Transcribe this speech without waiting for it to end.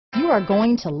are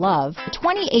going to love the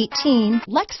 2018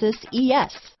 Lexus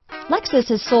ES. Lexus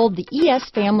has sold the ES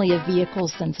family of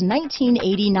vehicles since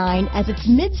 1989 as its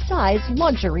mid-size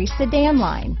luxury sedan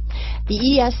line.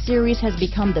 The ES series has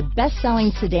become the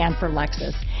best-selling sedan for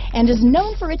Lexus and is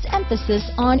known for its emphasis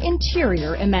on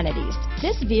interior amenities.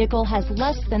 This vehicle has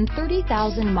less than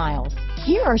 30,000 miles.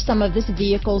 Here are some of this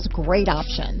vehicle's great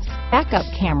options: backup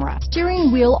camera,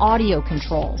 steering wheel audio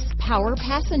controls, power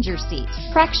passenger seat,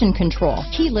 traction control,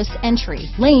 keyless entry,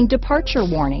 lane departure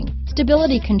warning,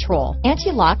 stability control,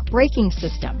 anti-lock braking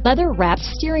system, leather-wrapped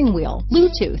steering wheel,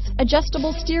 Bluetooth,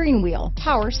 adjustable steering wheel,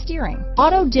 power steering,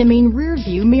 auto-dimming rear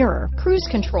view mirror, cruise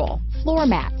control, floor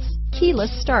mats,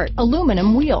 keyless start,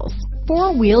 aluminum wheels,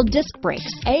 four-wheel disc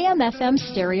brakes, AM/FM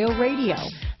stereo radio.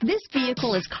 This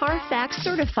vehicle is CarFax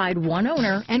certified one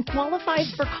owner and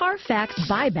qualifies for CarFax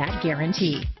buyback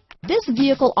guarantee. This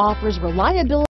vehicle offers reliability